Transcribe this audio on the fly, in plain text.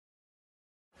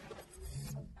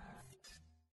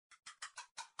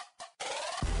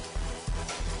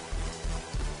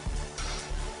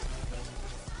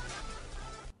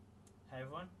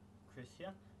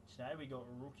today we got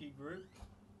rookie group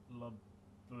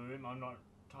LABOUM. I'm not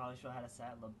entirely sure how to say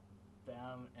it.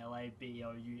 LABOUM,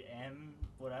 LABOUM,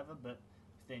 whatever. But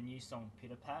with their new song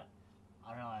Pitter Pat,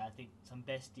 I don't know. I think some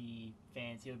bestie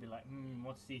fans here will be like,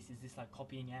 what's this? Is this like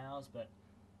copying ours? But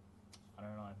I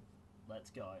don't know.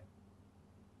 Let's go.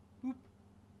 Boop.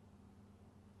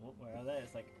 Oh, where are they?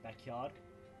 It's like backyard.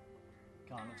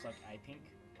 Kind of looks like A Pink.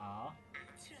 Ah.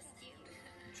 Trust you.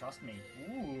 Trust me.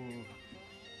 Ooh.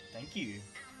 Thank you.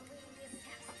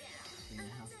 Bring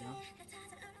the house down.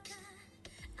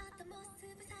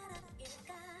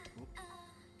 Oop.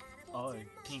 Oh,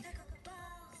 pink.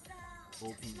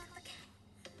 All pink.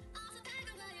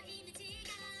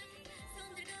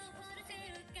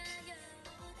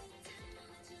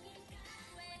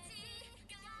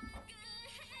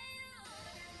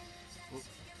 Oop.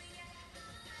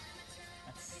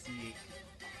 That's sick.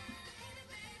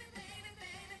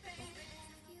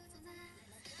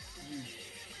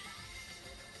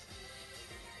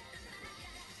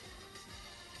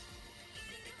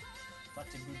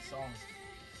 Such a good song.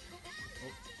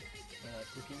 Oh,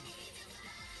 cooking.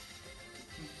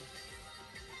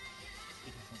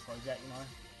 Getting some clothes out, you know.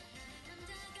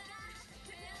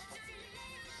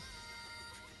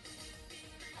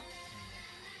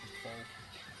 Just fall.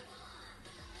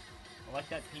 I like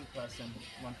that pink person,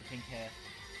 one with the pink hair.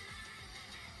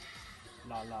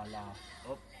 La la la.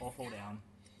 Oh, all fall down.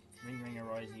 Ring ring a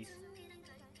rosies.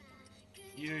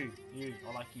 You,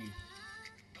 I like you.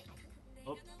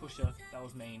 Oh, pusher, that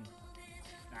was mean.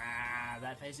 Ah,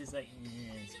 that face is like,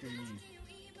 yeah, screw you.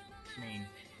 Mean.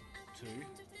 2.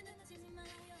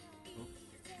 Oh.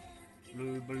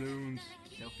 Blue balloons.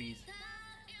 Selfies.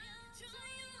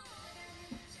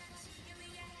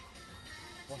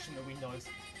 Washing the windows.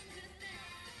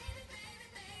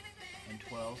 And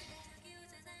 12.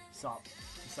 Sup.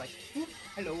 It's like, whoop,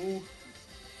 hello.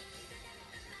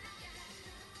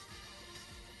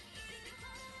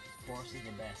 Chorus is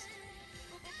the best.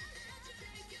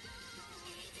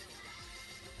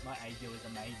 My AGO is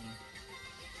amazing.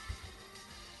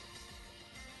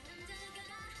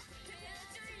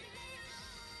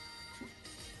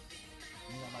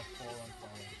 You got like 4 on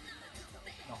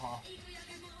 5.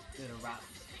 Bit of rap.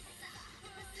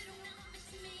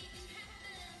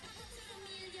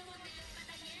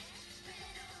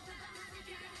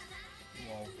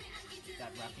 Whoa,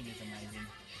 that rapping is amazing.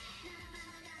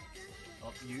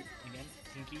 Oh, you again,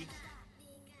 Pinky.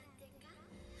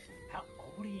 How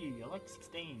old are you? You're like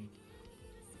 16.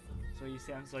 So you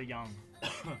sound so young.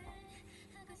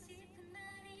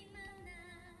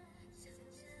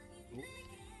 Ooh.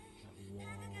 Whoa.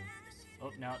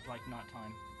 Oh, now it's like night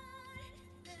time.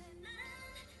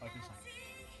 Open side.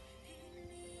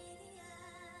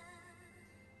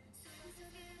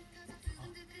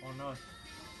 Oh no.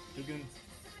 Dugun.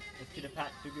 It's Pitter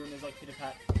Pat. Dugun is like Pitter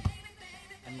Pat.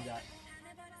 I knew that.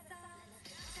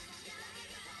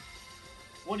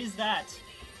 What is that?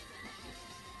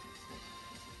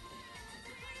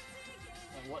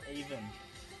 Like, what even?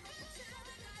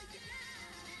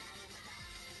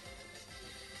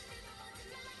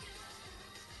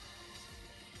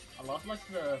 I love like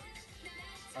the,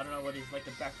 I don't know what it is, like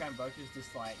the background vocals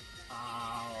just like,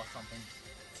 or something.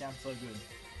 It sounds so good.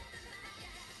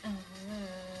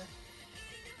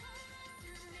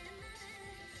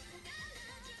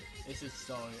 This is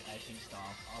so A Pink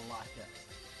style. I like it.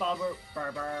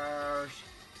 Barbers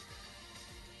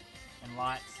and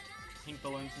lights, pink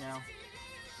balloons now,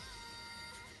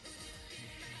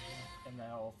 and they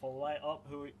all fall away.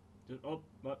 Oh,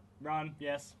 run!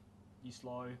 Yes, you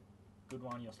slow. Good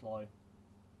one. You're slow.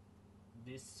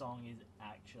 This song is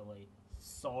actually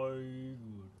so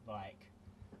good. Like,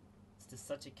 it's just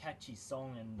such a catchy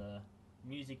song, and the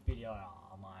music video.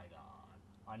 Oh my god!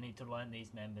 I need to learn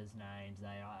these members' names.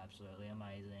 They are absolutely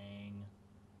amazing.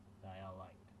 They are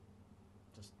like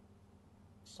just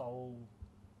so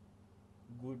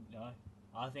good, you know.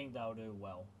 I think they'll do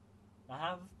well. I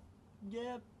have,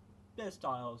 yeah, their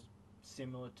style's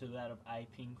similar to that of A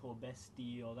Pink or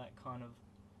Bestie or that kind of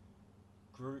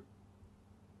group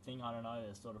thing. I don't know.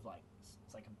 There's sort of like,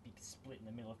 it's like a big split in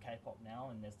the middle of K-pop now,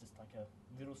 and there's just like a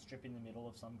little strip in the middle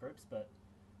of some groups. But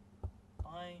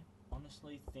I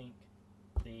honestly think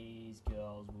these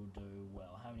girls will do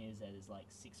well. How many is there? There's like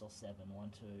 6 or 7.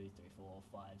 1, 2, 3, 4,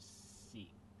 5, 6.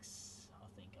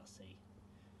 I think I see.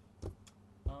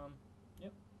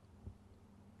 Yep.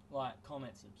 Like,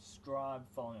 comment, subscribe,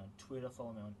 follow me on Twitter,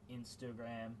 follow me on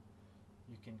Instagram.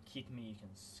 You can kick me, you can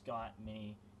Skype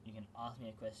me, you can ask me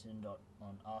a question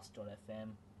on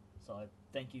ask.fm. So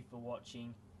thank you for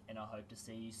watching, and I hope to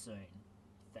see you soon.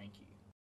 Thank you.